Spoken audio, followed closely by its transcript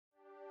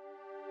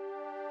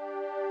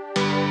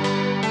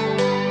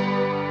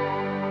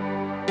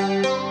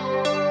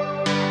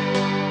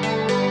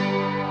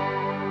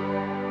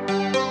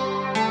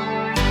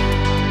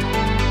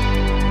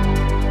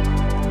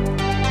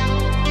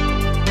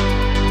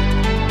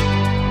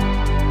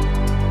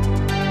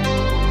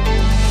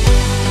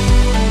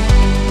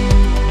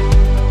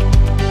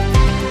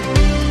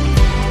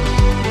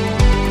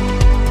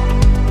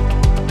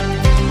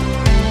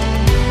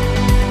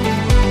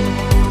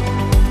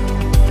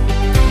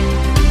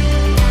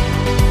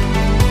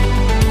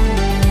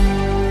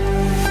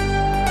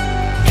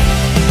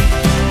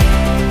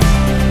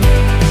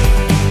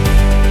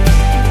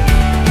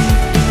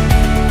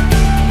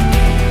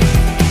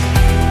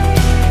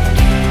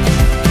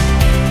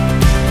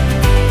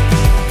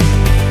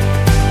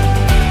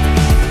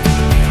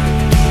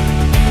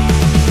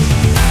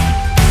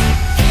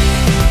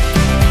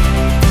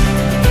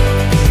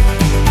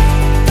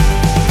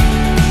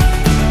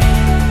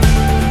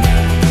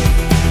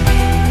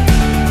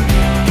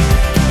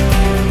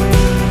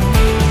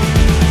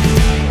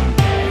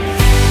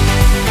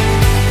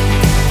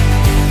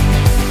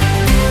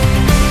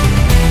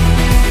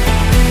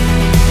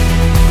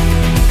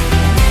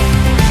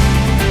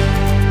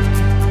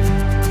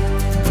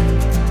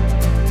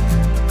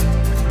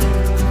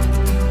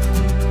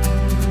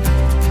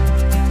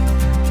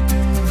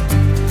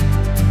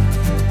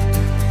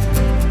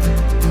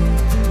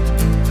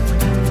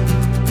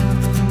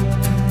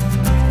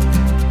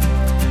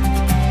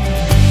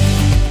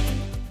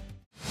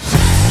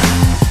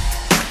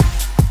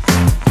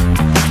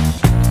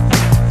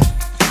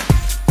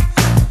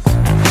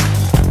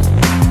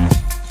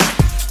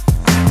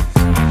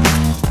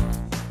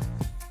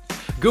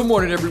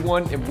morning,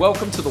 everyone, and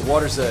welcome to The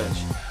Water's Edge.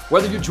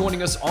 Whether you're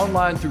joining us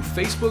online through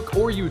Facebook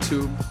or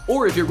YouTube,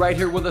 or if you're right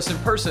here with us in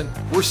person,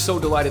 we're so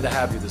delighted to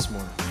have you this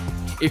morning.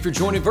 If you're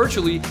joining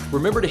virtually,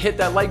 remember to hit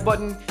that like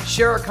button,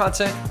 share our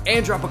content,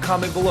 and drop a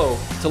comment below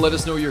to let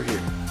us know you're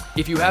here.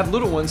 If you have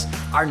little ones,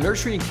 our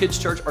nursery and kids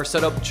church are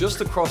set up just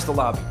across the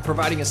lobby,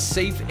 providing a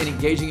safe and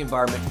engaging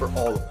environment for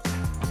all of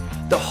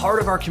them. The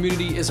heart of our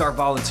community is our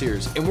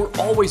volunteers, and we're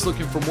always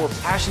looking for more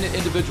passionate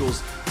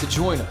individuals to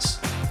join us.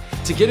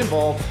 To get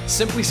involved,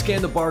 simply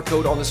scan the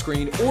barcode on the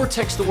screen or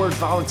text the word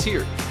volunteer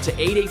to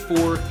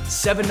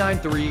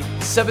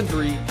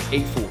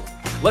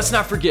 884-793-7384. Let's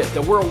not forget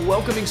that we're a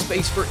welcoming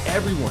space for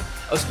everyone,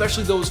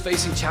 especially those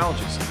facing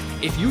challenges.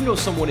 If you know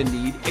someone in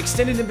need,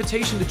 extend an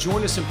invitation to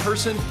join us in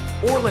person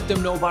or let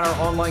them know about our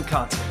online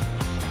content.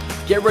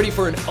 Get ready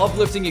for an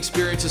uplifting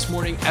experience this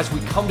morning as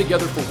we come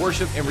together for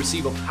worship and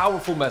receive a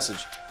powerful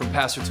message from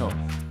Pastor Tony.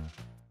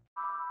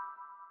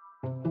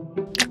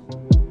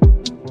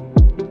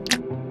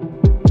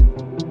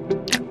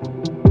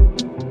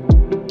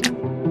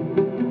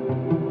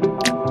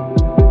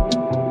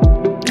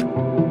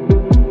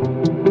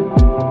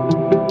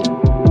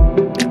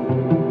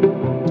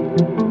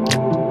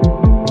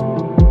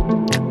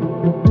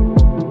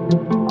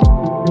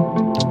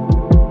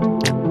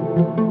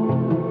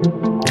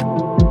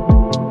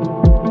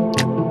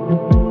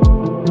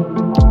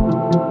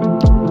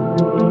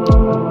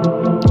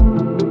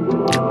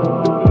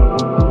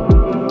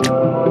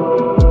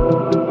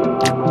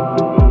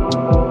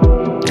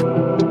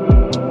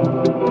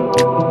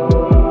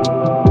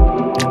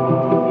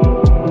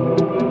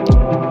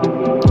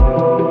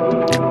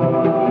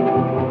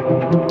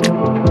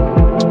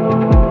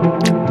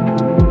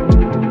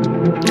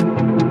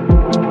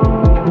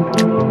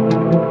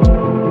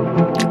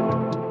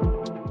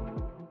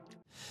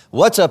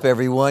 What's up,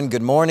 everyone?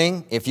 Good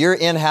morning. If you're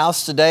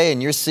in-house today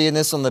and you're seeing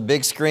this on the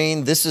big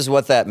screen, this is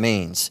what that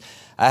means.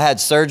 I had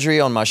surgery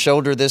on my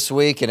shoulder this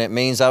week, and it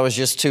means I was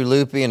just too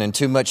loopy and in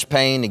too much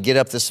pain to get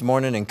up this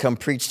morning and come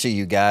preach to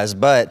you guys.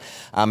 But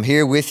I'm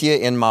here with you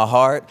in my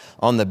heart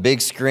on the big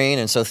screen,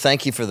 and so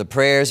thank you for the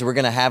prayers. We're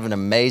going to have an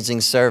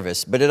amazing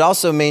service. But it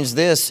also means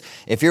this: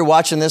 if you're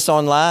watching this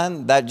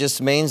online, that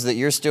just means that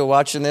you're still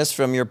watching this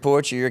from your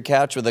porch or your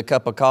couch with a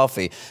cup of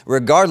coffee.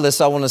 Regardless,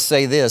 I want to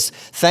say this: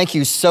 thank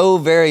you so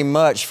very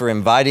much for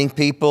inviting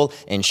people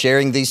and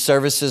sharing these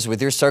services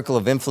with your circle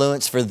of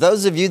influence. For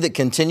those of you that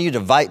continue to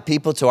invite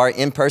people to our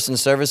in-person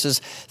services,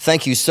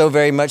 thank you so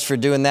very much for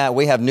doing that.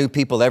 We have new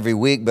people every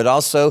week, but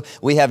also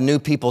we have new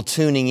people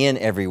tuning in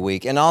every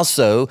week. And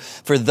also,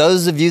 for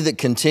those of you that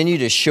continue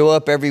to show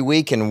up every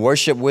week and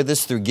worship with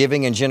us through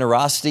giving and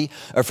generosity,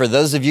 or for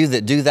those of you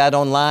that do that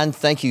online,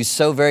 thank you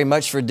so very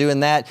much for doing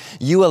that.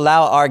 You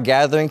allow our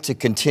gathering to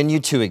continue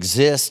to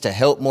exist, to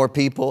help more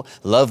people,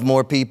 love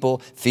more people,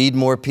 feed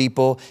more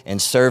people,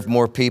 and serve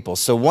more people.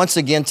 So once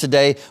again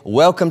today,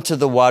 welcome to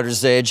the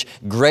Water's Edge.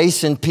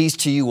 Grace and peace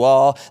to you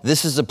all.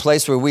 This is a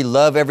place where we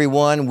love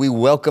everyone, we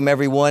welcome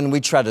everyone, we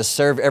try to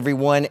serve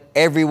everyone.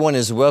 Everyone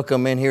is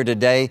welcome in here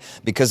today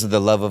because of the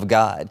love of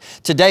God.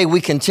 Today we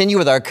continue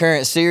with our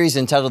current series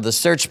entitled The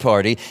Search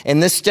Party,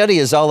 and this study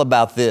is all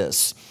about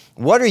this.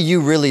 What are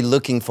you really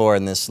looking for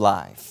in this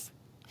life?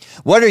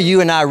 What are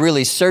you and I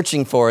really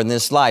searching for in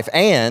this life?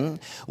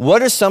 And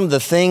what are some of the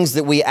things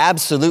that we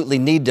absolutely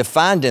need to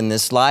find in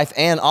this life?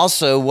 And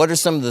also, what are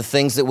some of the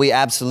things that we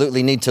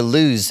absolutely need to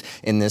lose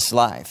in this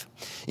life?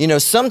 You know,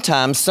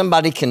 sometimes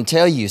somebody can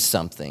tell you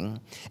something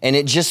and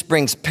it just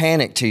brings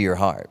panic to your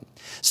heart.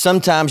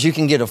 Sometimes you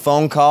can get a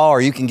phone call or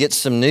you can get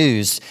some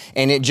news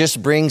and it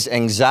just brings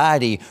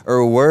anxiety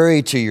or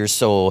worry to your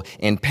soul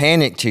and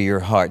panic to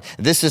your heart.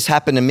 This has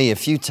happened to me a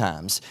few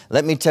times.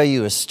 Let me tell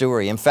you a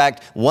story. In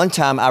fact, one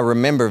time I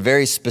remember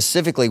very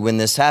specifically when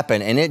this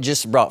happened, and it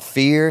just brought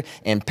fear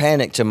and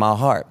panic to my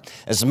heart.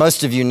 As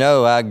most of you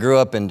know, I grew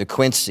up in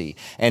DeQuincy,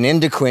 and in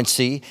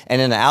DeQuincy and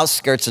in the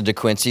outskirts of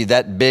DeQuincy,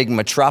 that big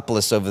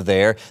metropolis over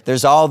there,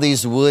 there's all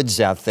these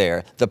woods out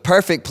there. The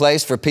perfect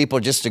place for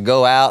people just to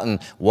go out and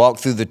walk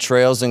through the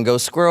trails and go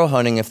squirrel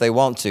hunting if they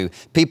want to.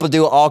 People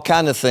do all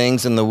kinds of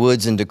things in the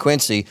woods in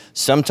DeQuincy.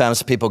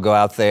 Sometimes people go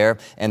out there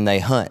and they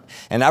hunt.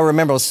 And I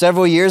remember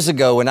several years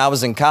ago when I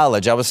was in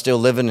college, I was still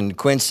living in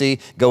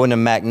DeQuincy, going to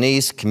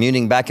McNeese,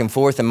 commuting back and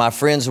forth, and my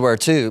friends were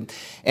too.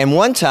 And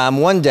one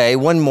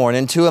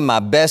morning, two of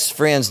my best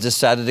friends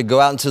decided to go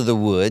out into the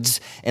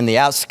woods in the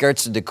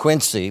outskirts of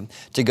DeQuincy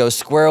to go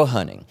squirrel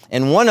hunting.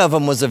 And one of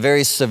them was a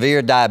very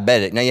severe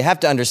diabetic. Now you have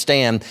to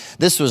understand,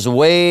 this was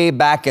way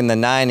back in the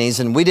 90s,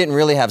 and we didn't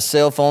really have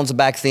cell phones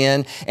back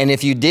then. And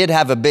if you did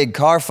have a big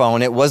car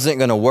phone, it wasn't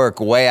going to work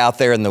way out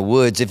there in the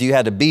woods. If you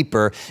had a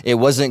beeper, it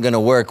wasn't going to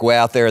work way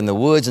out there in the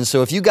woods. And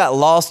so if you got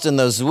lost in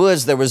those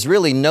woods, there was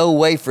really no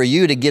way for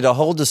you to get a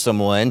hold of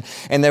someone,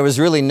 and there was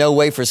really no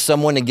way for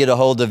someone to get a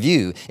hold of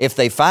you. If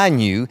they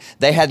find you,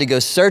 they had to go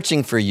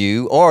searching for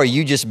you, or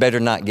you just better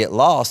not get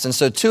lost. And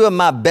so two of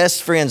my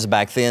best friends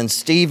back then,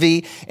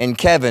 Stevie and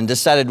Kevin,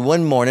 decided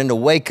one morning to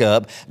wake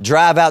up,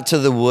 drive out to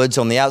the woods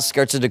on the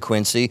outskirts of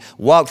DeQuincy,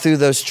 walk through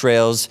those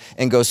trails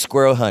and go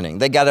squirrel hunting.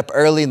 They got up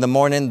early in the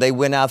morning, they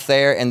went out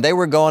there, and they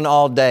were going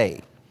all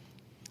day.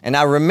 And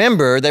I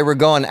remember they were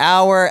going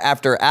hour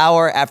after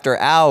hour after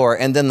hour,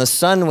 and then the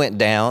sun went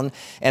down,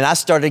 and I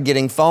started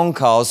getting phone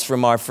calls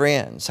from our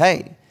friends.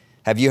 Hey,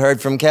 have you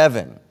heard from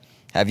Kevin?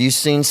 Have you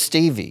seen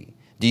Stevie?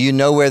 Do you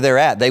know where they're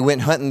at? They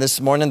went hunting this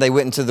morning. They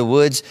went into the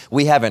woods.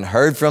 We haven't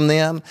heard from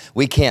them.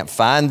 We can't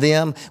find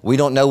them. We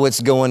don't know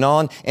what's going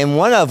on. And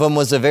one of them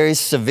was a very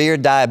severe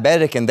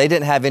diabetic, and they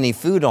didn't have any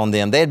food on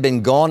them. They had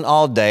been gone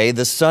all day.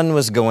 The sun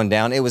was going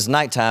down. It was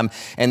nighttime,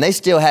 and they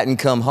still hadn't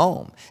come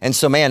home. And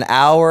so, man,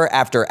 hour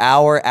after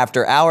hour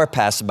after hour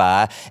passed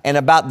by, and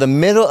about the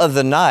middle of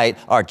the night,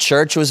 our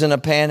church was in a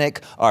panic.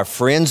 Our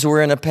friends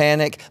were in a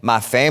panic. My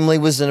family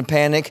was in a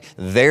panic.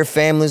 Their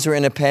families were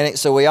in a panic.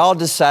 So we all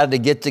decided to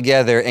get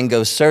together and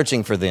go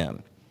searching for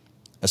them,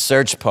 a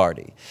search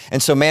party. And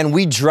so, man,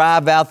 we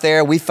drive out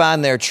there, we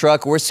find their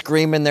truck, we're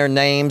screaming their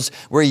names,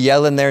 we're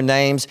yelling their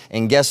names,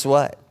 and guess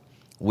what?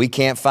 We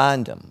can't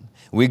find them.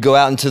 We go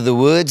out into the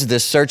woods,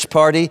 this search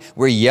party,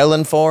 we're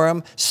yelling for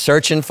them,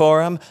 searching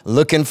for them,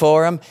 looking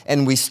for them,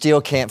 and we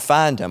still can't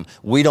find them.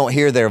 We don't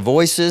hear their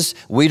voices.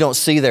 We don't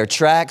see their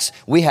tracks.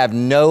 We have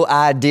no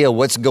idea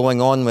what's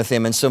going on with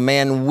them. And so,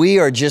 man, we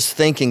are just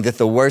thinking that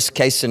the worst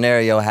case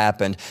scenario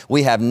happened.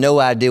 We have no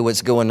idea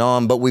what's going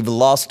on, but we've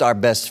lost our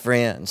best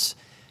friends.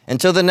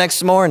 Until the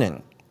next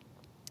morning,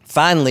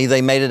 finally,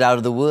 they made it out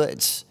of the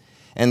woods.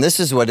 And this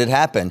is what had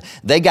happened.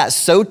 They got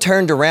so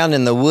turned around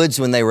in the woods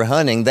when they were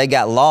hunting, they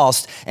got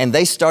lost, and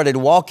they started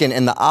walking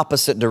in the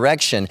opposite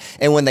direction.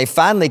 And when they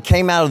finally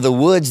came out of the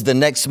woods the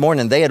next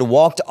morning, they had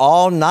walked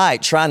all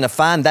night trying to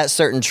find that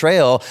certain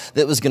trail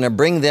that was going to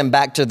bring them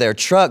back to their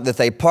truck that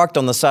they parked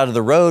on the side of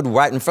the road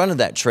right in front of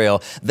that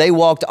trail. They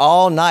walked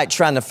all night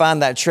trying to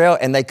find that trail,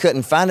 and they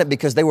couldn't find it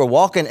because they were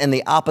walking in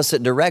the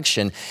opposite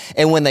direction.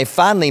 And when they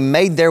finally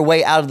made their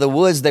way out of the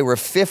woods, they were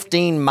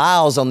 15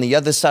 miles on the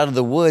other side of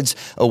the woods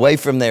away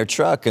from their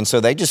truck. And so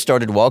they just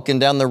started walking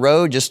down the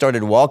road, just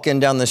started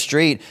walking down the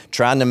street,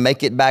 trying to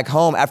make it back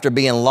home after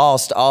being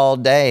lost all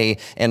day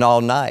and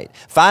all night.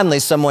 Finally,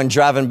 someone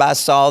driving by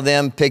saw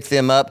them, picked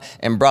them up,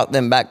 and brought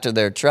them back to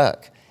their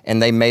truck.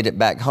 And they made it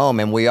back home,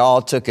 and we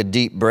all took a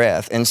deep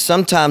breath. And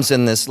sometimes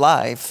in this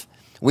life,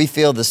 we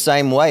feel the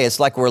same way.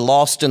 It's like we're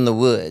lost in the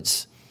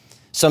woods.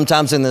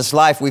 Sometimes in this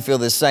life, we feel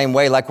the same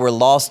way, like we're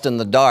lost in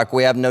the dark.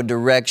 We have no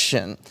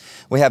direction.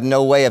 We have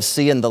no way of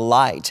seeing the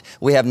light.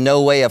 We have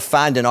no way of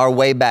finding our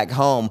way back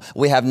home.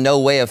 We have no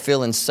way of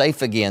feeling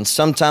safe again.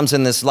 Sometimes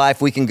in this life,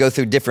 we can go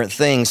through different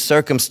things,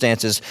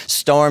 circumstances,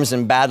 storms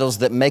and battles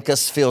that make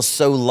us feel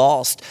so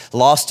lost,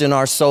 lost in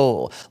our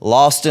soul,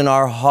 lost in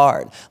our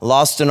heart,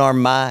 lost in our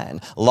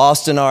mind,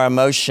 lost in our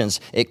emotions.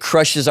 It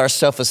crushes our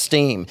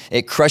self-esteem.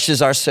 It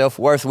crushes our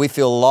self-worth. We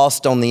feel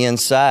lost on the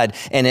inside,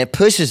 and it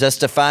pushes us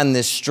to find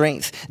this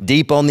strength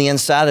deep on the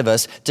inside of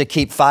us to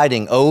keep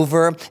fighting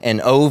over and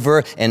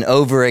over and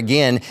over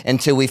again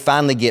until we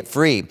finally get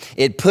free.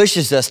 It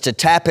pushes us to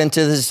tap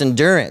into this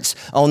endurance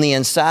on the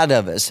inside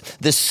of us,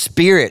 this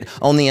spirit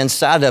on the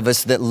inside of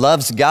us that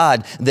loves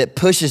God, that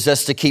pushes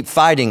us to keep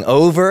fighting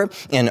over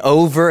and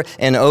over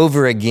and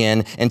over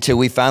again until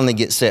we finally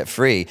get set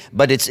free.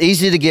 But it's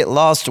easy to get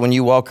lost when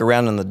you walk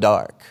around in the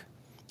dark.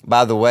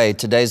 By the way,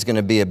 today's going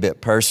to be a bit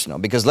personal,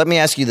 because let me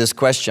ask you this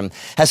question.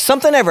 Has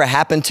something ever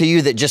happened to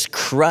you that just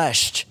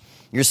crushed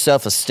your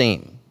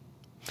self-esteem?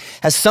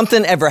 Has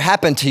something ever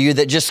happened to you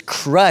that just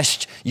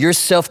crushed your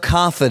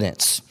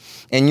self-confidence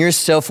and your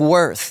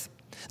self-worth,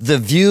 the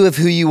view of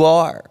who you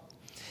are?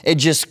 It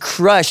just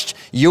crushed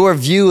your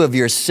view of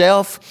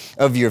yourself,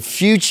 of your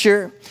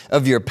future,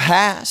 of your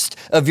past,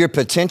 of your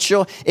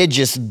potential. It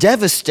just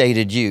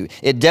devastated you.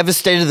 It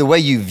devastated the way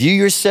you view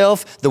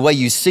yourself, the way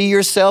you see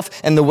yourself,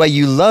 and the way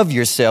you love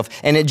yourself.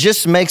 And it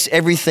just makes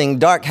everything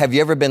dark. Have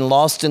you ever been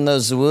lost in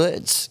those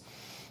woods?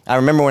 I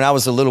remember when I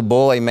was a little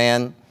boy,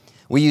 man,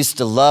 we used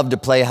to love to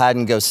play hide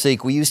and go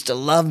seek. We used to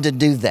love to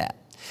do that.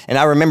 And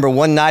I remember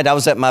one night I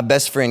was at my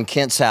best friend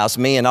Kent's house.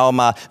 Me and all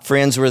my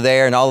friends were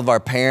there, and all of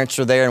our parents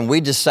were there. And we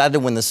decided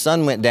when the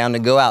sun went down to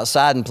go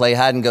outside and play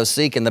hide and go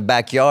seek in the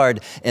backyard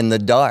in the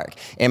dark.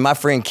 And my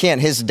friend Kent,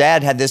 his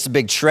dad had this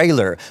big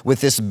trailer with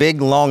this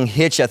big long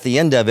hitch at the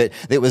end of it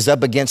that was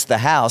up against the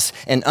house.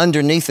 And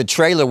underneath the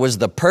trailer was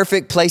the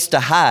perfect place to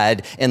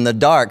hide in the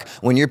dark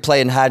when you're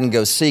playing hide and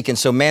go seek. And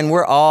so, man,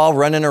 we're all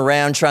running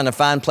around trying to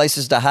find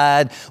places to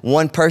hide.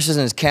 One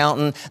person is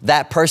counting.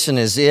 That person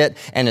is it.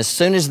 And as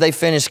soon as they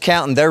finish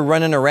counting, they're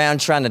running around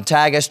trying to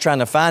tag us, trying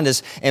to find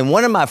us. And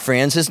one of my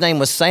friends, his name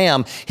was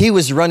Sam, he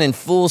was running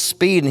full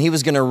speed, and he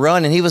was going to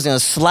run, and he was going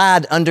to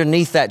slide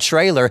underneath that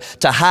trailer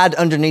to hide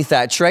underneath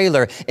that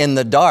trailer in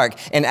the dark.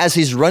 And as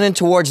he's running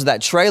towards that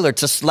trailer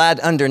to slide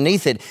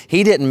underneath it,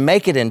 he didn't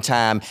make it in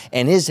time,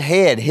 and his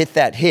head hit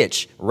that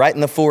hitch right in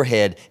the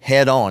forehead,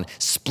 head on,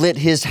 split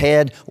his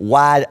head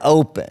wide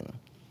open.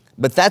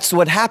 But that's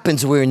what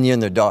happens when you're in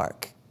the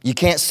dark. You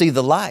can't see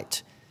the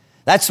light.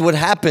 That's what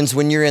happens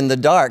when you're in the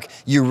dark.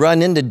 You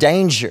run into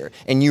danger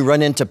and you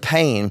run into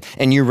pain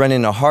and you run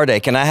into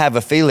heartache. And I have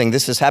a feeling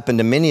this has happened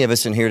to many of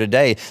us in here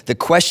today. The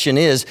question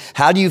is,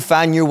 how do you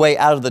find your way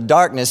out of the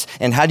darkness,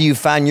 and how do you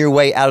find your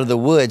way out of the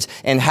woods?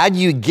 And how do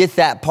you get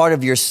that part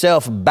of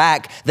yourself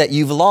back that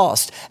you've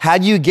lost? How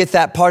do you get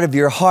that part of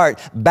your heart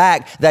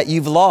back that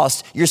you've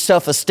lost? Your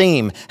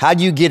self-esteem. How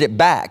do you get it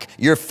back?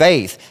 Your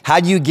faith. How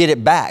do you get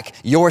it back?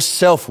 Your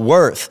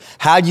self-worth.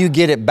 How do you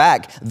get it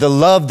back? The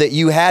love that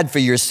you had for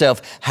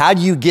yourself. How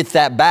do you get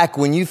that back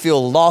when you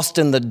feel lost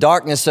in the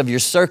darkness of your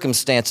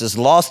circumstances,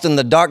 lost in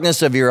the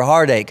darkness of your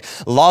heartache,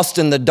 lost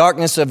in the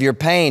darkness of your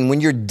pain,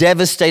 when you're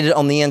devastated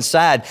on the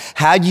inside?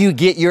 How do you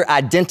get your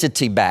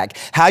identity back?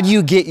 How do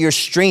you get your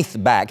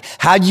strength back?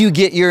 How do you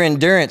get your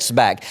endurance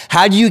back?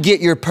 How do you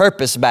get your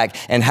purpose back?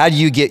 And how do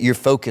you get your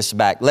focus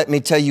back? Let me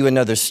tell you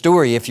another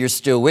story if you're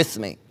still with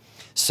me.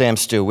 Say, I'm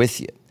still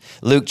with you.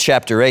 Luke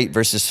chapter 8,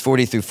 verses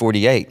 40 through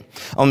 48.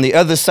 On the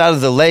other side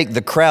of the lake,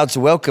 the crowds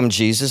welcomed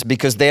Jesus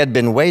because they had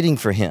been waiting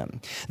for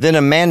him. Then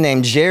a man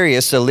named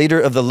Jairus, a leader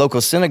of the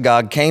local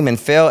synagogue, came and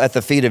fell at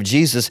the feet of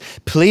Jesus,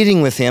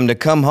 pleading with him to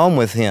come home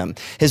with him.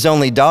 His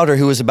only daughter,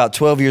 who was about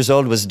 12 years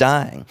old, was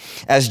dying.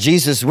 As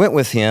Jesus went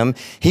with him,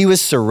 he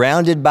was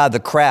surrounded by the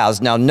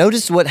crowds. Now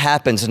notice what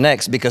happens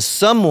next, because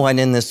someone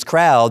in this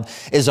crowd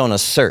is on a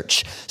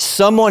search.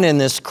 Someone in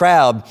this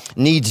crowd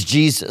needs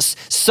Jesus.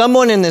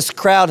 Someone in this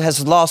crowd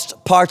has lost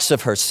parts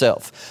of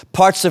herself,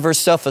 parts of her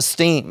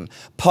self-esteem,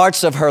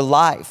 parts of her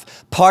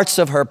life, parts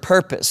of her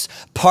purpose,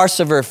 parts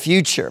of her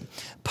future,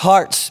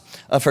 parts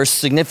of her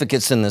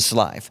significance in this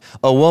life.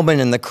 A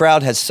woman in the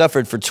crowd had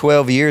suffered for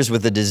 12 years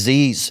with a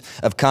disease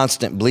of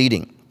constant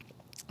bleeding.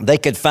 They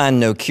could find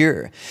no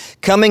cure.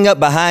 Coming up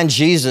behind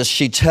Jesus,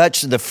 she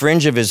touched the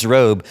fringe of his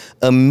robe.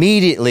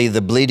 Immediately,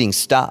 the bleeding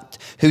stopped.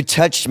 Who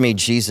touched me?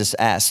 Jesus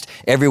asked.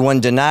 Everyone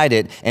denied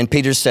it, and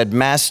Peter said,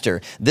 Master,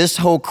 this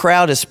whole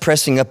crowd is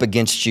pressing up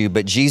against you.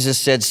 But Jesus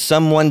said,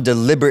 someone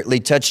deliberately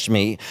touched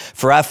me,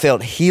 for I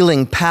felt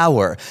healing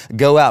power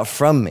go out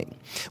from me.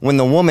 When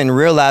the woman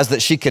realized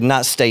that she could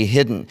not stay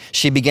hidden,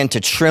 she began to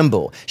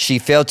tremble. She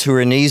fell to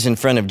her knees in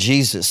front of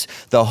Jesus.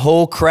 The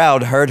whole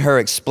crowd heard her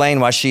explain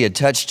why she had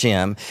touched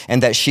him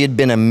and that she had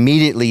been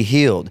immediately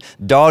healed.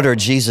 Daughter,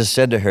 Jesus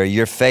said to her,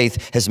 your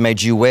faith has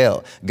made you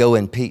well. Go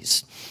in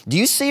peace. Do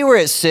you see where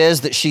it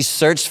says that she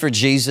searched for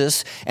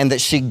Jesus and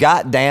that she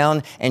got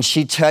down and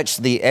she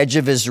touched the edge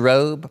of his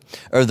robe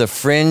or the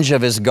fringe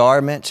of his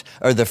garment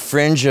or the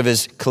fringe of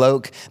his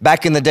cloak?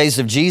 Back in the days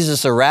of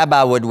Jesus, a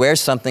rabbi would wear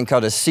something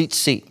called a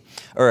tzitzit,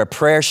 or a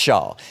prayer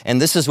shawl. And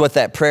this is what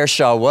that prayer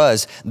shawl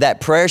was. That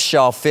prayer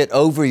shawl fit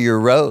over your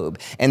robe,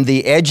 and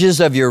the edges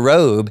of your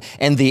robe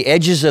and the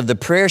edges of the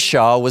prayer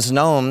shawl was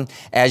known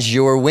as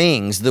your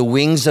wings, the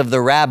wings of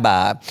the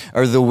rabbi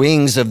or the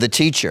wings of the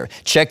teacher.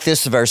 Check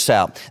this verse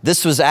out.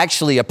 This was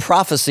actually a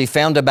prophecy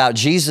found about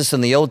Jesus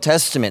in the Old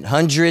Testament,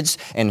 hundreds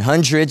and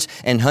hundreds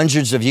and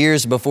hundreds of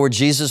years before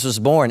Jesus was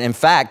born. In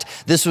fact,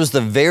 this was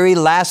the very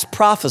last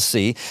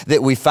prophecy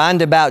that we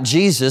find about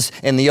Jesus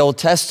in the Old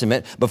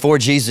Testament before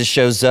Jesus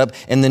shows up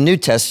in the New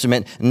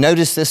Testament.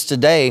 Notice this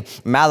today,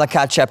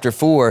 Malachi chapter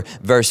 4,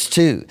 verse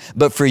 2.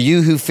 But for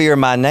you who fear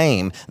my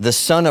name, the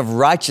Son of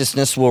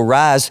Righteousness will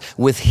rise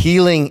with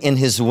healing in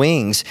his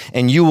wings,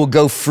 and you will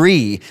go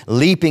free,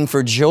 leaping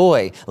for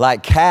joy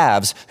like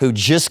calves who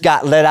just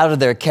got let out of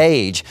their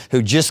cage,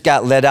 who just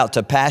got let out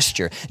to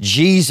pasture.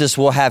 Jesus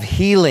will have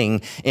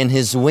healing in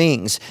his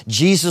wings.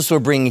 Jesus will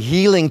bring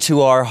healing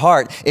to our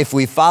heart if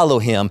we follow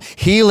him,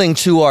 healing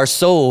to our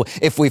soul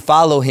if we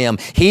follow him,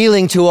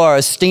 healing to our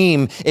esteem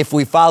if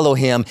we follow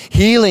him,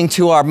 healing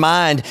to our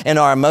mind and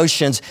our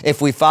emotions if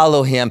we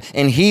follow him,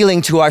 and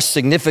healing to our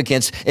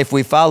significance if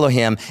we follow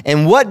him.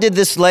 And what did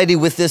this lady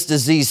with this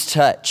disease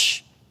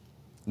touch?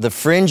 The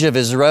fringe of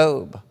his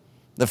robe,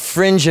 the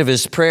fringe of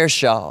his prayer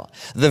shawl,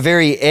 the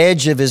very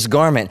edge of his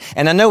garment.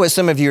 And I know what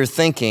some of you are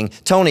thinking,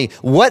 Tony,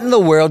 what in the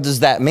world does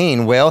that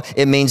mean? Well,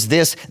 it means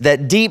this,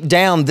 that deep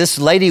down, this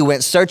lady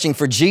went searching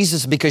for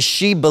Jesus because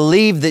she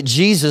believed that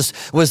Jesus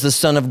was the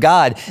Son of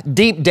God.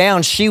 Deep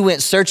down, she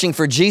went searching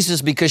for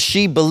Jesus because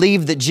she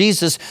believed that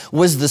Jesus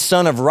was the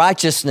Son of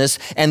Righteousness,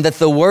 and that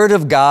the Word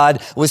of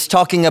God was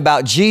talking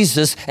about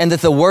Jesus, and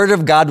that the Word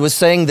of God was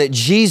saying that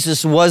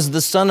Jesus was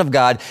the Son of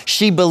God.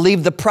 She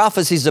believed the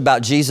prophecies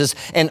about Jesus,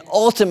 and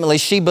ultimately,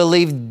 she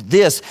believed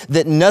this,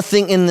 that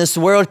nothing in this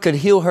world could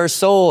heal her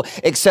soul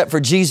except for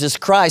Jesus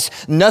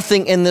Christ.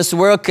 Nothing in this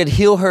world could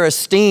heal her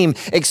esteem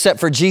except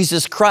for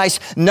Jesus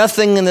Christ.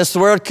 Nothing in this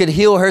world could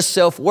heal her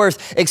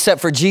self-worth except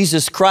for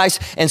Jesus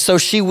Christ. And so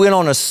she went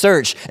on a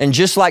search. And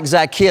just like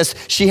Zacchaeus,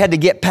 she had to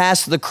get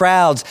past the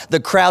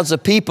crowds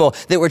of people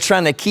that were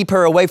trying to keep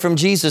her away from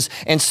Jesus.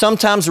 And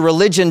sometimes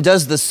religion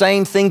does the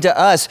same thing to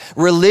us.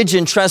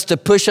 Religion tries to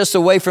push us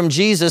away from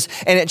Jesus,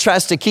 and it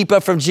tries to keep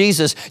us from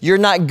Jesus. You're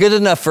not good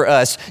good enough for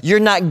us.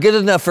 You're not good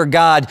enough for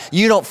God.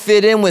 You don't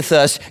fit in with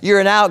us. You're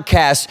an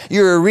outcast.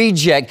 You're a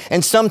reject.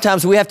 And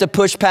sometimes we have to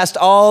push past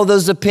all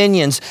those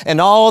opinions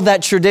and all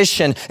that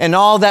tradition and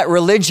all that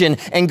religion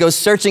and go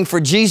searching for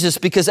Jesus,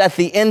 because at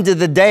the end of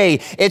the day,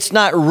 it's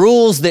not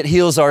rules that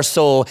heals our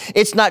soul.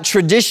 It's not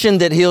tradition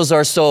that heals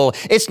our soul.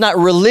 It's not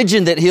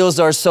religion that heals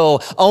our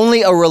soul.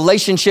 Only a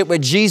relationship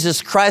with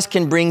Jesus Christ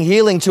can bring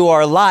healing to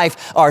our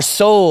life, our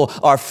soul,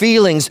 our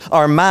feelings,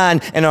 our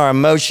mind, and our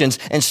emotions.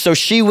 And so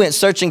she went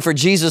searching for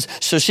Jesus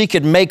so she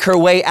could make her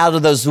way out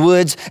of those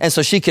woods, and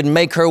so she could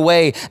make her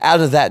way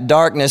out of that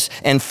darkness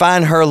and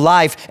find her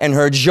life and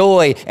her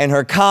joy and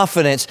her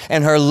confidence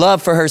and her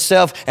love for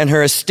herself and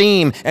her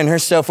esteem and her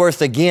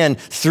self-worth again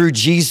through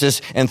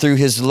Jesus and through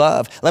his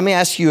love. Let me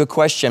ask you a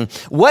question.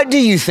 What do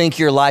you think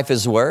your life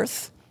is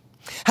worth?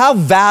 How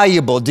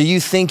valuable do you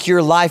think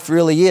your life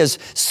really is?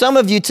 Some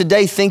of you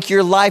today think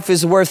your life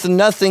is worth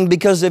nothing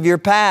because of your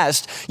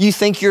past. You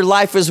think your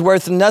life is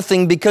worth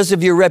nothing because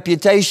of your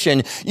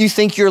reputation. You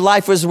think your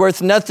life is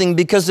worth nothing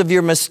because of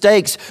your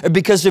mistakes, or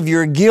because of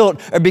your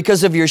guilt, or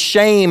because of your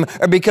shame,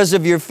 or because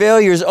of your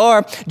failures,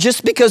 or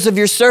just because of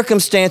your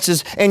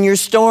circumstances and your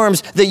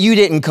storms that you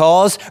didn't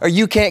cause or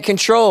you can't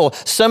control.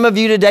 Some of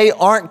you today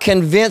aren't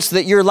convinced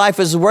that your life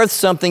is worth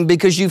something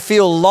because you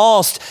feel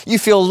lost. You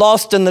feel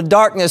lost in the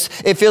darkness.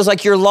 It feels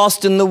like you're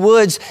lost in the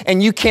woods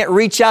and you can't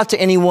reach out to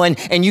anyone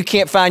and you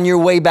can't find your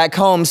way back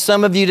home.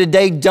 Some of you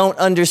today don't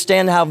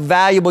understand how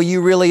valuable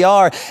you really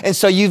are. And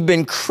so you've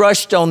been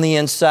crushed on the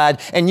inside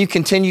and you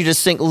continue to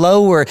sink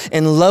lower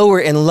and lower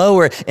and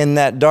lower in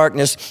that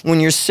darkness. When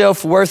your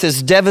self-worth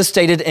is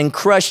devastated and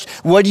crushed,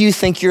 what do you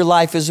think your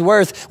life is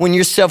worth? When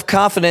your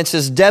self-confidence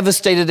is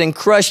devastated and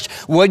crushed,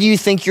 what do you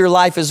think your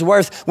life is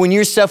worth? When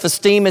your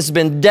self-esteem has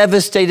been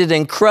devastated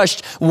and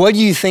crushed, what do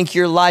you think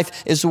your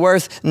life is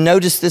worth?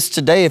 Notice this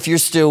today if you're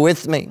still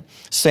with me.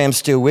 Say, I'm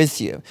still with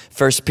you.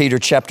 1 Peter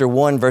chapter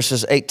 1,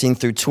 verses 18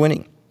 through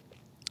 20.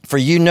 For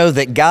you know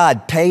that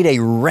God paid a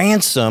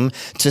ransom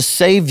to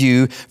save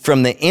you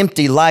from the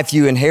empty life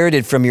you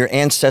inherited from your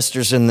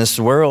ancestors in this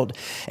world.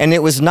 And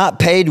it was not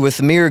paid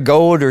with mere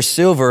gold or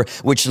silver,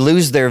 which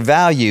lose their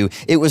value.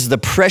 It was the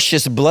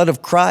precious blood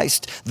of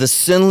Christ, the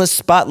sinless,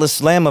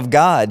 spotless Lamb of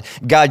God.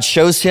 God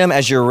chose him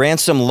as your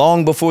ransom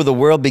long before the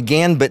world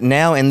began, but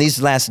now in these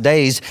last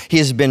days, he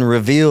has been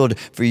revealed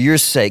for your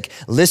sake.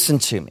 Listen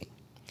to me.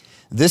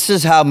 This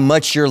is how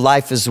much your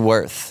life is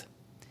worth.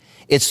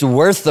 It's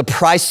worth the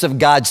price of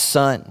God's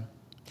Son.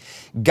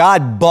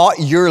 God bought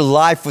your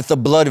life with the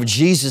blood of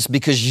Jesus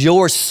because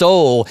your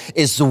soul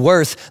is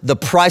worth the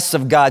price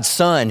of God's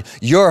Son.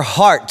 Your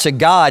heart to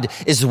God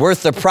is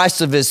worth the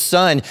price of his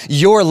Son.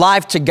 Your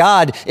life to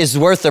God is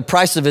worth the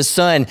price of his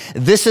Son.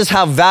 This is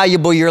how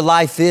valuable your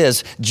life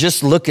is.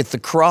 Just look at the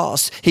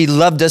cross. He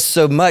loved us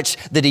so much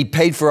that he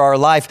paid for our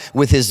life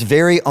with his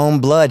very own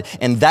blood.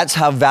 And that's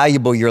how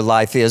valuable your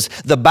life is.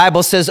 The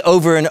Bible says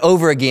over and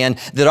over again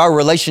that our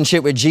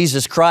relationship with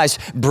Jesus Christ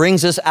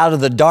brings us out of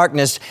the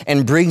darkness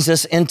and brings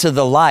us into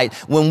the light.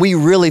 When we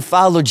really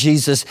follow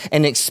Jesus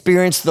and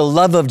experience the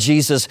love of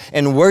Jesus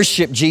and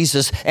worship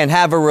Jesus and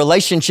have a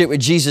relationship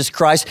with Jesus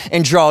Christ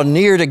and draw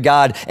near to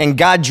God, and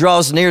God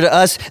draws near to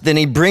us, then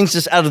he brings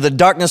us out of the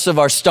darkness of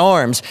our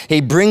storms.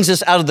 He brings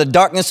us out of the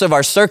darkness of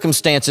our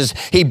circumstances.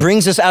 He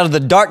brings us out of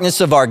the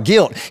darkness of our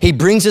guilt. He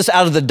brings us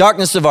out of the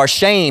darkness of our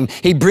shame.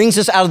 He brings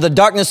us out of the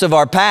darkness of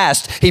our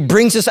past. He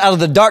brings us out of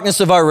the darkness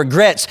of our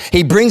regrets.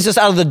 He brings us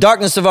out of the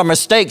darkness of our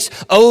mistakes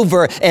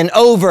over and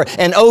over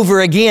and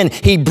over again.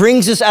 He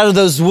brings us out of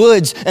those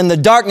woods and the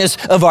darkness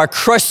of our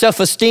crushed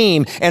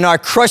self-esteem and our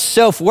crushed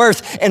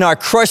self-worth and our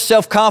crushed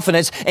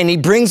self-confidence. And he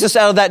brings us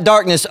out of that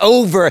darkness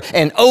over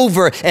and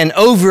over and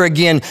over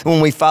again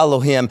when we follow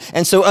him.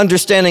 And so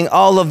understanding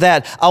all of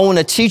that, I want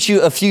to teach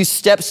you a few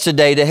steps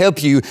today to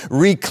help you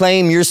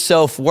reclaim your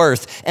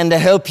self-worth and to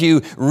help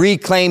you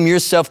reclaim your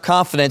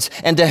self-confidence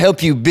and to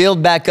help you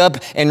build back up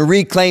and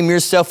reclaim your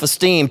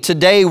self-esteem.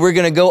 Today, we're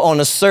going to go on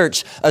a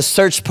search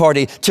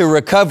party to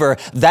recover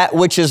that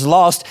which is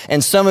lost.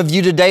 And some of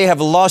you today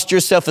have lost your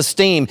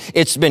self-esteem.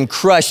 It's been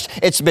crushed.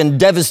 It's been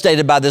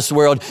devastated by this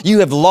world. You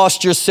have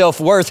lost your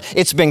self-worth.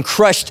 It's been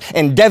crushed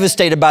and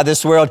devastated by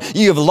this world.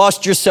 You have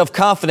lost your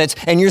self-confidence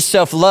and your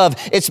self-love.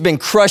 It's been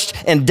crushed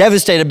and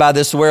devastated by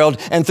this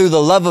world. And through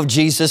the love of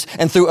Jesus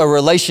and through a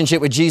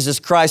relationship with Jesus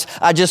Christ,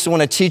 I just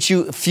want to teach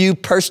you a few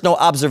personal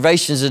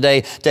observations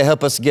today to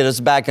help us get us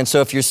back. And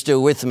so if you're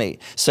still with me,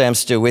 say, I'm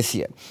still with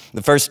you.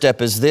 The first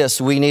step is this.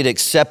 We need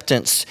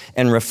acceptance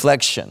and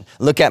reflection.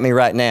 Look at me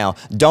right now.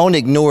 Don't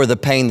ignore the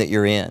pain that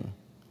you're in.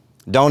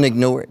 Don't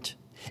ignore it.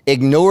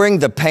 Ignoring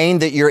the pain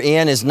that you're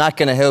in is not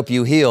going to help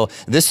you heal.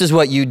 This is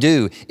what you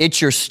do.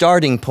 It's your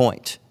starting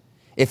point.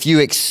 If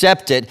you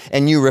accept it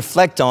and you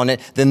reflect on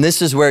it, then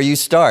this is where you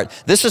start.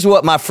 This is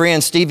what my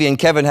friends Stevie and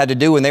Kevin had to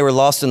do when they were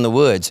lost in the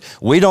woods.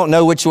 We don't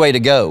know which way to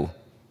go.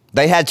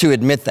 They had to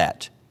admit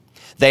that.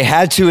 They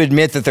had to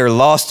admit that they're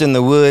lost in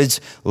the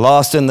woods,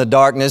 lost in the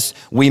darkness.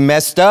 We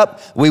messed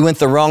up. We went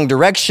the wrong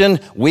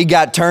direction. We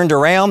got turned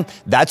around.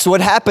 That's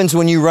what happens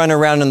when you run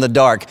around in the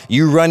dark.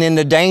 You run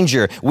into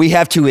danger. We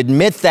have to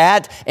admit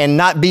that and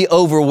not be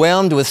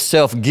overwhelmed with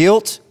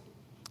self-guilt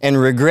and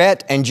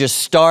regret and just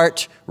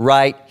start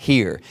right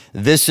here.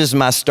 This is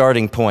my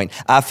starting point.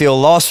 I feel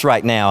lost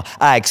right now.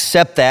 I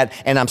accept that,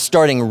 and I'm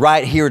starting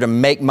right here to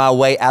make my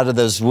way out of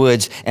those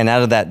woods and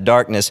out of that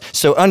darkness.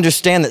 So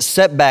understand that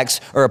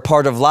setbacks are a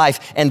part of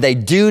life, and they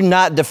do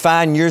not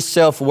define your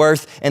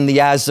self-worth in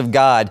the eyes of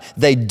God.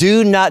 They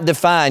do not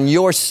define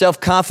your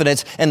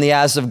self-confidence in the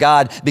eyes of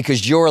God,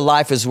 because your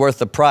life is worth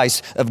the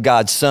price of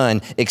God's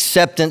Son.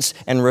 Acceptance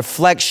and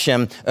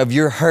reflection of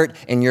your hurt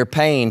and your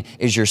pain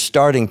is your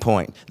starting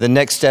point. The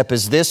next step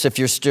is this. If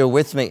you're still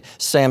with me,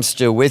 say, I'm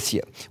still with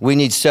you. We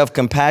need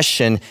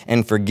self-compassion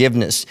and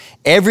forgiveness.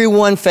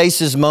 Everyone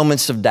faces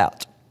moments of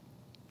doubt.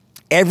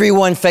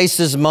 Everyone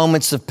faces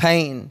moments of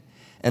pain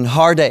and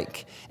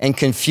heartache and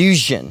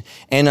confusion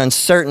and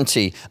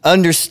uncertainty.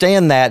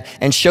 Understand that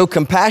and show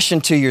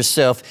compassion to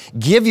yourself.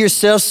 Give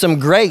yourself some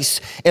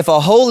grace. If a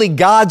holy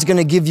God's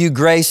gonna give you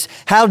grace,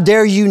 how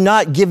dare you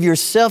not give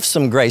yourself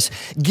some grace?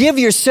 Give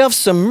yourself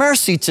some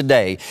mercy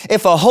today.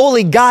 If a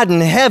holy God in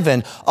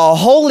heaven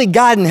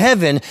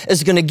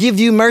is gonna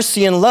give you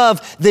mercy and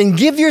love, then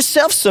give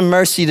yourself some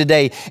mercy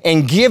today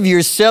and give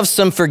yourself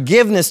some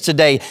forgiveness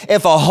today.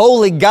 If a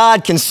holy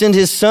God can send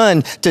His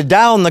Son to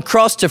die on the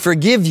cross to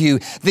forgive you,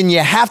 then you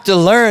have to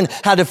learn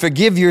how to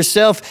forgive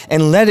yourself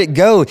and let it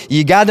go.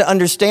 You got to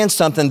understand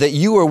something, that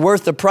you are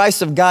worth the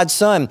price of God's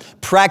Son.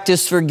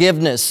 Practice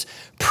forgiveness.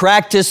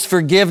 Practice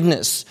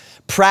forgiveness.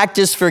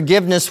 Practice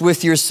forgiveness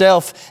with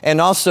yourself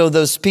and also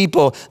those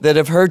people that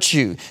have hurt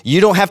you. You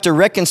don't have to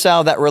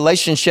reconcile that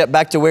relationship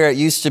back to where it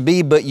used to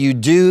be, but you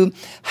do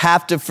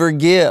have to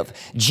forgive.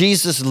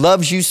 Jesus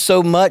loves you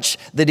so much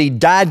that He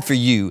died for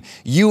you.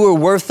 You are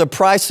worth the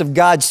price of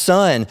God's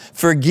Son.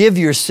 Forgive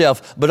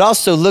yourself, but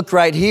also look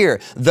right here.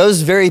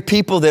 Those very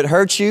people that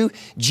hurt you,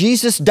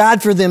 Jesus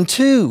died for them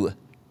too.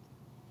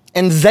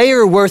 And they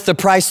are worth the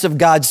price of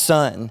God's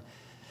Son.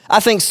 I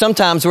think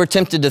sometimes we're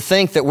tempted to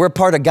think that we're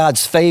part of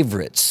God's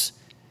favorites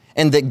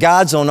and that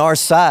God's on our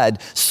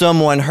side.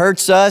 Someone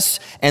hurts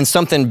us and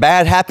something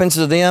bad happens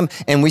to them,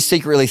 and we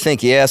secretly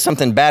think, yeah,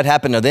 something bad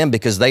happened to them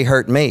because they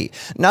hurt me.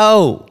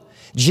 No.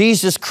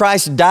 Jesus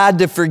Christ died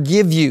to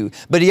forgive you,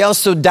 but He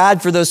also died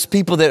for those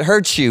people that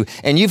hurt you.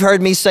 And you've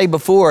heard me say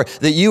before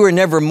that you are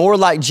never more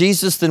like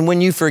Jesus than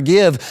when you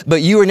forgive,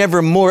 but you are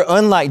never more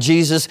unlike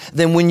Jesus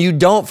than when you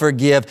don't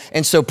forgive.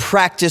 And so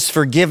practice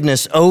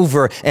forgiveness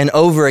over and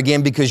over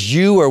again, because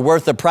you are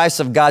worth the price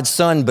of God's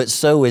Son, but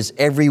so is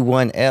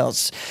everyone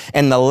else.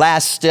 And the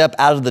last step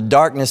out of the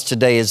darkness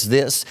today is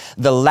this.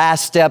 The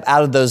last step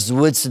out of those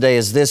woods today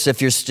is this.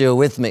 If you're still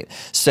with me,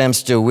 say, I'm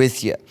still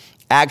with you.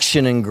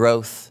 Action and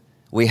growth.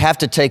 We have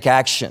to take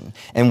action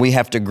and we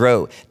have to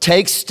grow.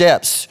 Take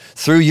steps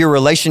through your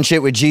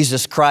relationship with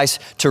Jesus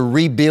Christ to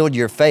rebuild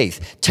your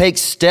faith. Take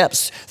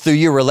steps through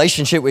your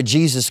relationship with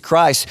Jesus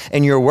Christ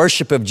and your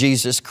worship of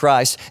Jesus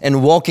Christ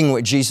and walking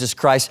with Jesus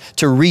Christ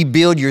to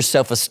rebuild your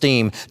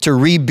self-esteem, to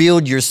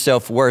rebuild your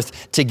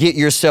self-worth, to get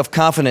your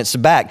self-confidence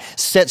back.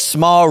 Set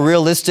small,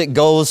 realistic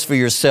goals for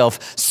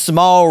yourself.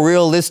 Small,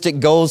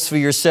 realistic goals for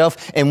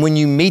yourself. And when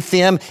you meet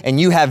them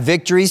and you have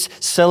victories,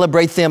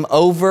 celebrate them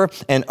over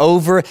and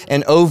over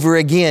and over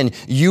again.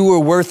 You are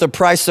worth the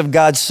price of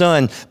God's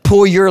Son.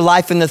 Pour your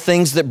life in the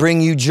things that bring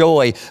you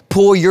joy.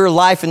 Pour your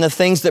life in the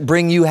things that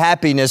bring you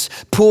happiness.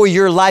 Pour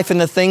your life in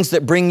the things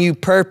that bring you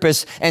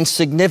purpose and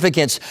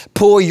significance.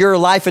 Pour your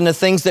life in the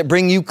things that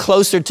bring you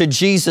closer to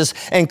Jesus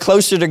and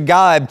closer to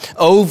God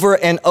over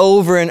and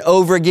over and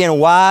over again.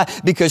 Why?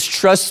 Because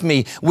trust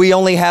me, we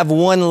only have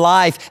one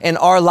life and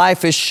our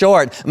life is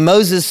short.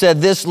 Moses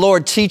said this,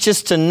 Lord, teach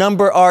us to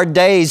number our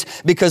days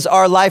because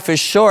our life is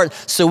short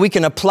so we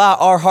can apply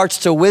our hearts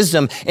to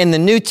wisdom. In the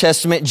New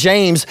Testament,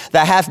 James,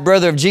 the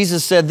half-brother of Jesus,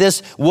 said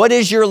this, what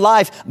is your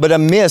life but a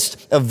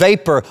mist, a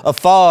vapor, a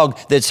fog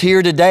that's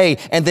here today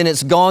and then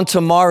it's gone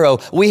tomorrow?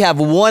 We have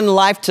one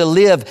life to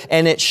live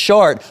and it's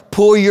short.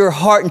 Pour your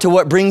heart into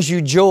what brings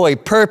you joy,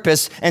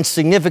 purpose, and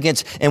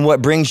significance and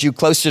what brings you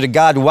closer to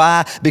God.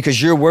 Why?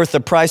 Because you're worth the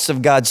price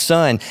of God's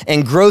Son.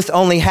 And growth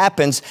only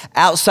happens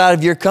outside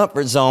of your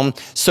comfort zone.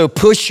 So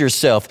push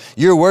yourself.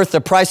 You're worth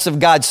the price of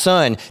God's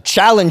Son.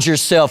 Challenge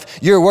yourself.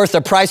 You're worth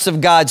the price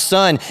of God's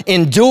Son.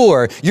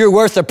 Endure. You're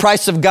worth the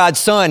price of God's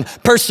Son.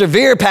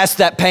 Persevere past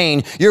that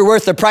pain. You're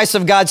worth the price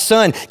of God's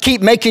Son.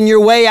 Keep making your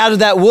way out of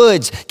that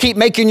woods. Keep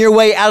making your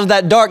way out of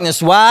that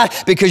darkness. Why?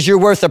 Because you're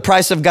worth the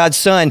price of God's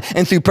Son.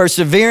 And through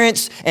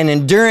perseverance and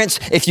endurance,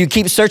 if you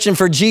keep searching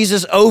for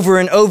Jesus over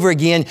and over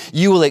again,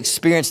 you will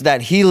experience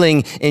that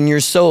healing in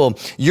your soul.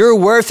 Your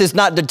worth is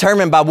not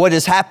determined by what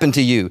has happened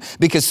to you,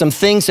 because some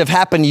things have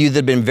happened to you that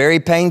have been very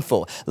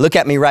painful. Look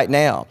at me right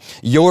now.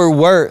 Your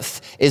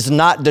worth is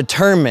not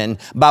determined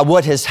by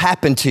what has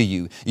happened to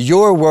you.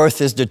 Your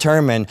worth is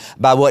determined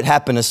by what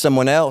happened to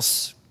someone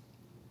else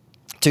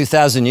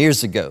 2,000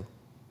 years ago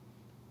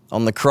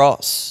on the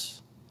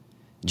cross.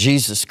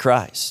 Jesus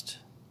Christ.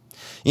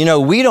 You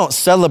know, we don't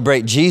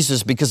celebrate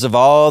Jesus because of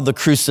all the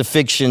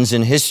crucifixions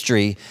in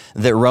history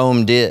that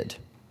Rome did.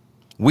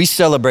 We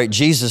celebrate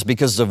Jesus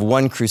because of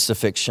one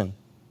crucifixion.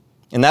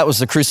 And that was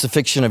the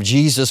crucifixion of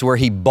Jesus, where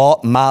he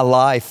bought my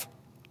life.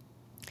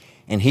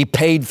 And he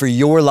paid for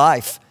your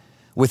life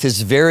with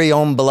his very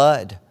own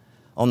blood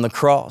on the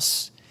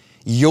cross.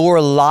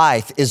 Your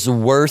life is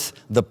worth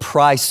the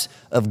price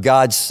of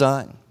God's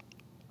Son.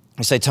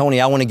 You say, Tony,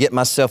 I want to get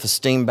my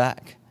self-esteem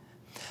back.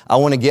 I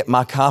want to get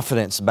my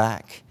confidence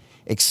back.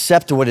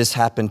 Accept what has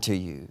happened to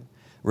you.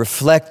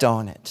 Reflect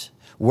on it.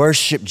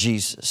 Worship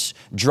Jesus.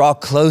 Draw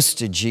close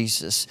to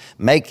Jesus.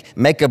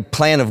 Make a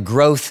plan of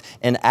growth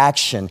and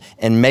action,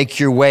 and make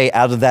your way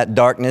out of that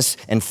darkness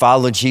and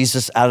follow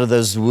Jesus out of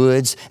those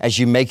woods. As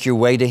you make your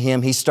way to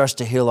him, he starts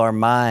to heal our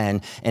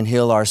mind and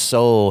heal our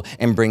soul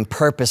and bring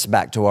purpose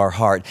back to our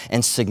heart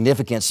and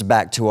significance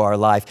back to our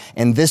life.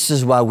 And this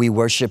is why we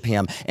worship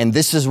him. And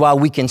this is why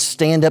we can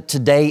stand up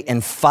today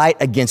and fight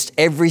against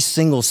every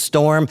single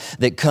storm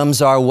that comes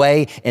our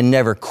way, and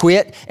never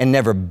quit and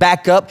never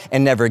back up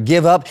and never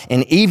give up.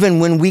 And even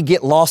when we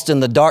get lost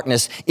in the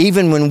darkness,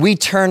 even when we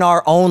turn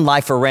our own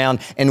life around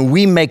and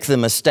we make the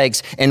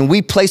mistakes and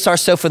we place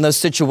ourselves in those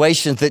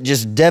situations that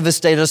just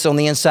devastate us on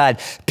the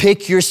inside,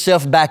 pick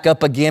yourself back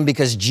up again,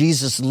 because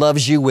Jesus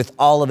loves you with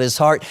all of his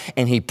heart,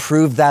 and he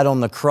proved that on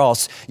the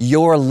cross.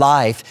 Your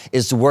life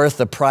is worth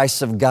the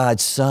price of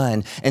God's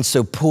Son. And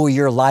so pull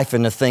your life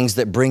into things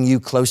that bring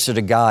you closer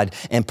to God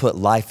and put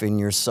life in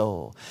your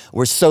soul.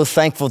 We're so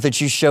thankful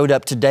that you showed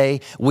up today.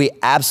 We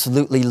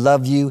absolutely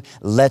love you.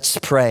 Let's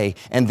pray.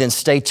 And then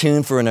stay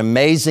tuned for an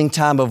amazing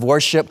time of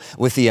worship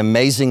with the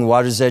amazing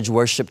Water's Edge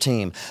worship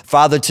team.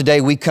 Father,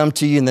 today we come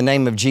to you in the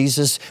name of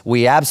Jesus.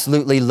 We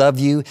absolutely love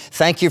you.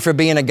 Thank you for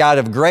being a God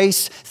of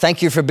grace.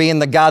 Thank you for being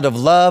the God of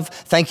love.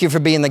 Thank you for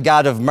being the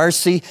God of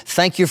mercy.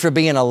 Thank you for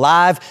being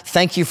alive.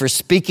 Thank you for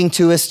speaking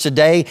to us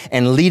today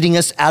and leading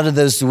us out of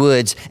those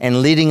woods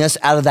and leading us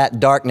out of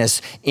that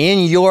darkness.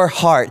 In your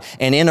heart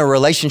and in a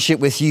relationship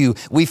with you,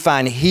 we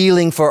find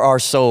healing for our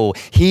soul,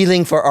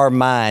 healing for our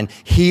mind,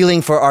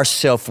 healing for our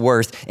self-worth,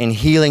 and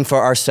healing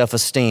for our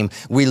self-esteem.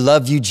 We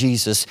love you,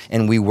 Jesus,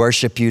 and we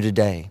worship you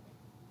today.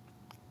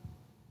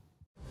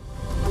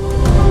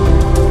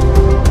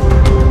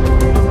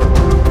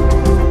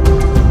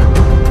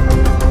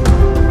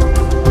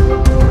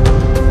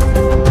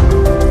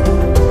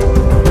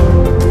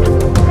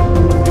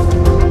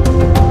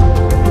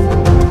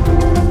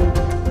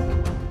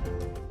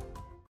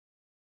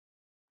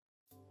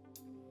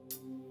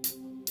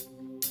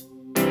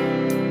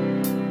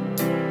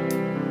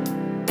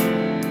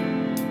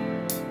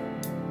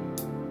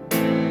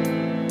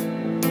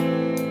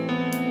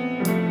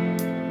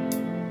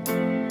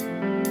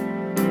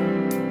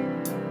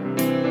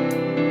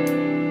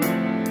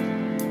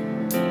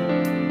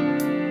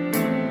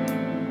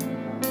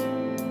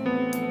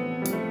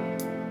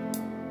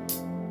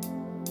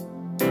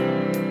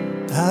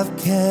 I've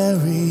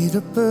carried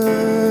a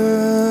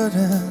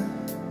burden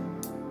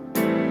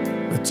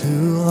for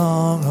too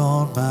long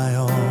on my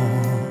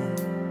own.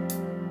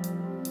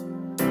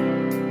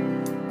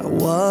 I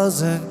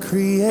wasn't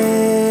created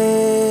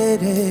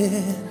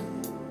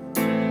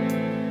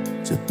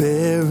to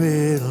bear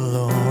it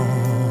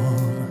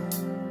alone.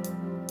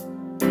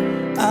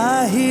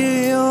 I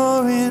hear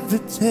your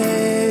invitation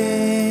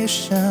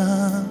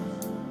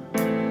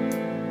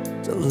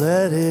to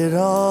let it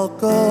all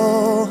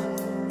go.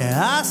 And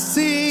I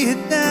see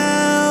it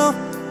now,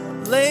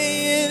 I'm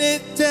laying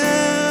it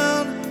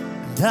down,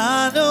 and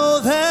I know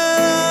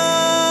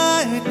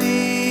that I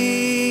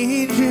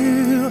need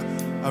you.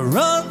 I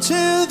run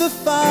to the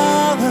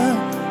Father,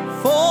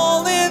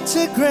 fall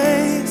into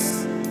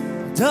grace.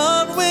 I'm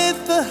done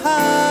with the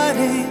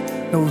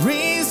hiding, no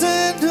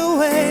reason to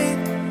wait.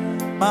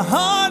 My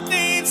heart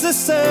needs a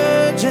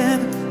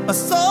surgeon, my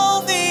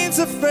soul needs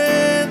a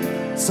friend.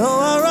 So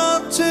I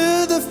run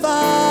to the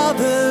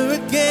Father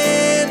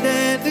again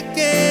and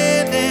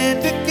again and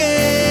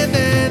again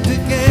and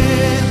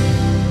again.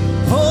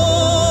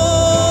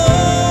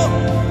 Oh,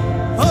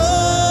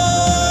 oh,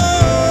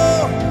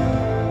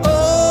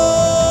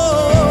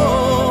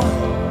 oh.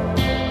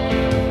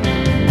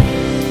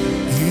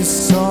 You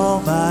saw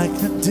my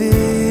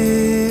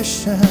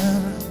condition,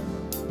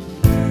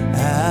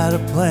 had a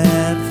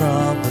plan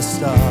from the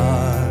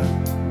start.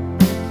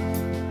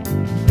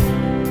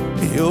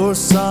 Your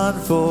Son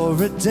for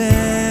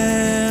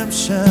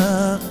redemption,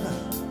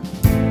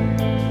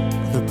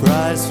 the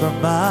price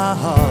from my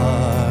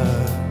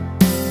heart.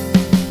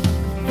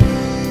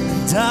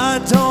 And I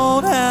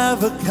don't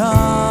have a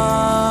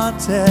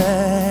context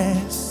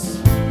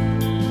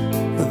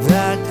for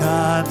that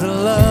kind of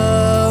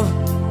love.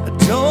 I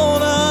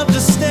don't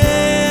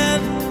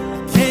understand,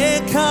 I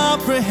can't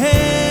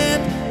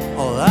comprehend.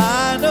 All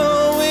I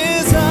know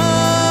is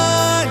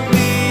I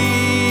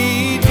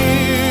need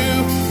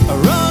you. I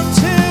run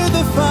to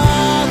the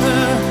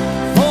Father,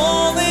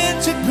 fall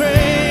into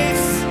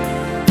grace.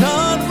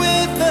 Done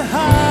with the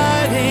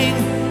hiding,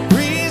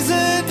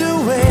 reason to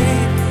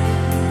wait.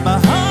 My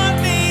heart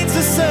needs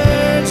a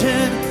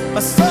surgeon,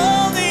 my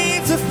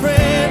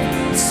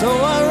So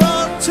I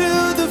run to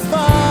the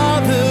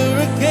Father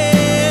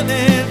again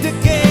and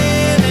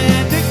again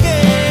and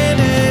again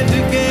and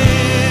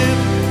again.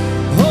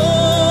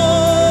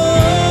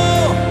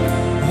 Oh,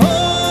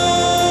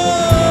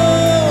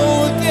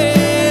 oh,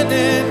 again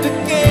and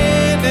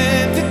again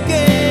and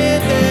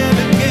again and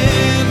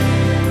again.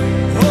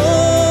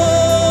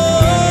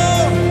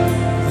 Oh,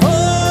 oh,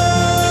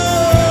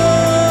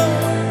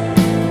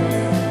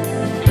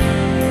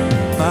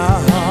 my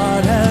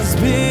heart has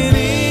been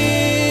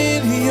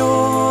in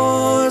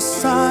your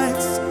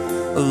sights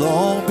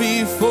long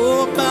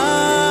before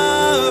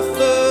my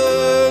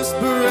first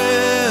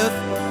breath,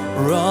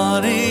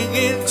 running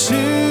into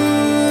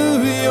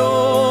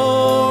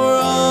your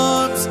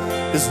arms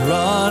is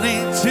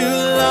running to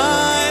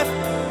life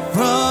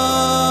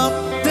from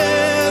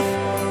death.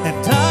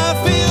 And I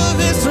feel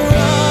this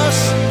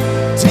rush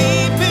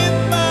deep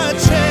in my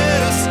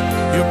chest.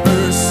 Your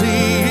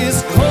mercy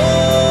is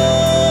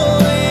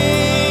calling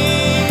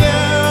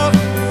out.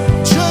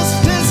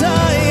 Just as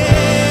I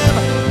am,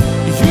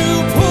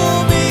 you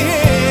pull me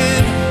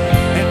in,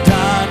 and I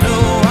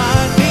know I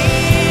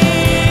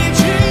need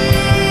you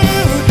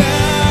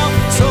now.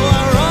 So I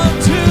run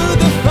to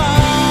the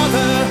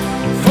Father,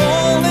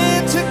 fall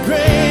into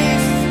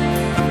grace.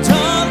 I'm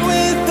done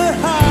with the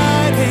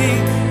hiding,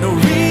 no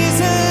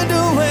reason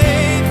to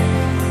wait.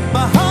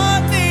 My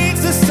heart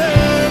needs a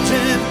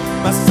surgeon,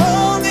 my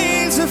soul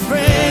needs a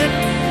friend.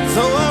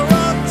 So I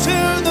run to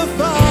the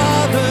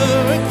Father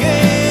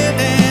again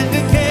and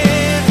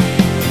again.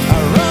 I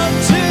run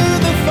to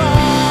the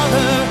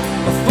Father,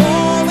 I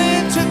fall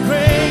into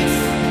grace.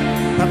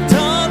 I'm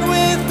done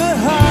with the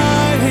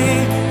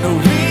hiding, no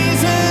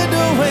reason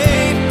to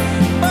wait.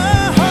 My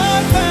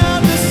heart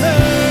found a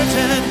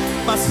surgeon,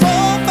 my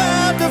soul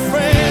found a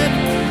friend.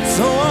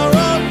 So I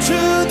run to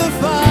the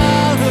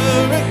Father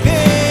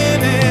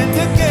again and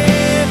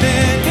again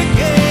and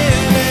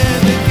again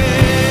and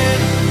again.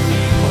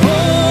 Oh,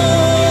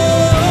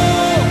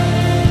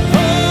 oh,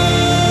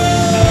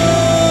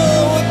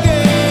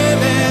 again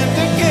and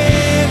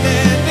again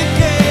and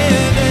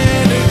again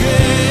and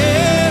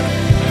again.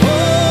 Oh,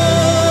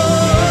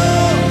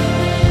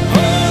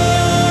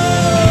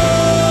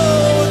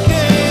 oh,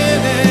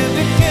 again and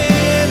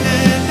again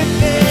and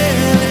again and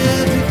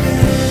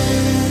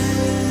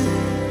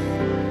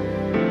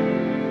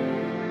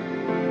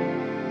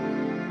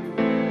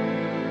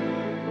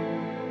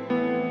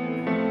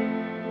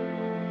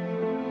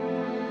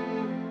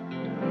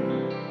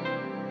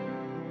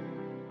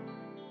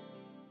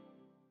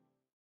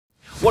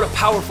What a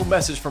powerful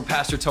message from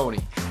Pastor Tony.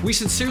 We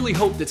sincerely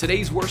hope that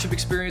today's worship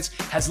experience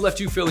has left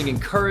you feeling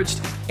encouraged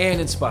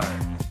and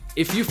inspired.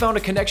 If you found a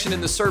connection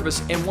in the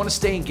service and want to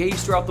stay engaged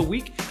throughout the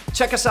week,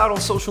 check us out on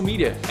social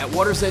media at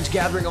Waters Edge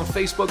Gathering on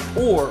Facebook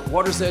or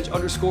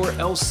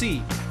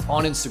WatersEdge_LC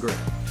on Instagram.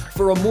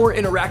 For a more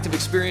interactive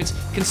experience,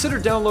 consider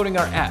downloading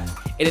our app.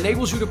 It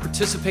enables you to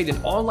participate in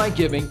online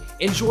giving,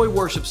 enjoy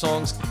worship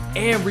songs,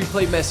 and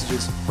replay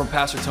messages from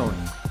Pastor Tony.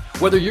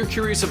 Whether you're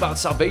curious about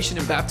salvation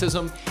and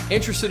baptism,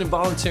 interested in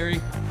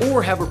volunteering,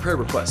 or have a prayer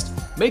request,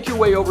 make your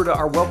way over to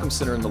our Welcome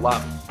Center in the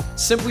lobby.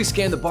 Simply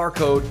scan the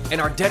barcode and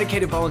our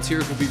dedicated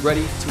volunteers will be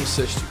ready to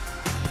assist you.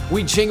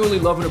 We genuinely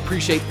love and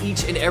appreciate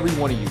each and every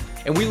one of you,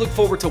 and we look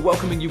forward to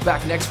welcoming you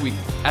back next week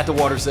at the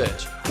Water's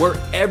Edge, where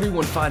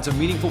everyone finds a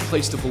meaningful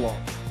place to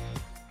belong.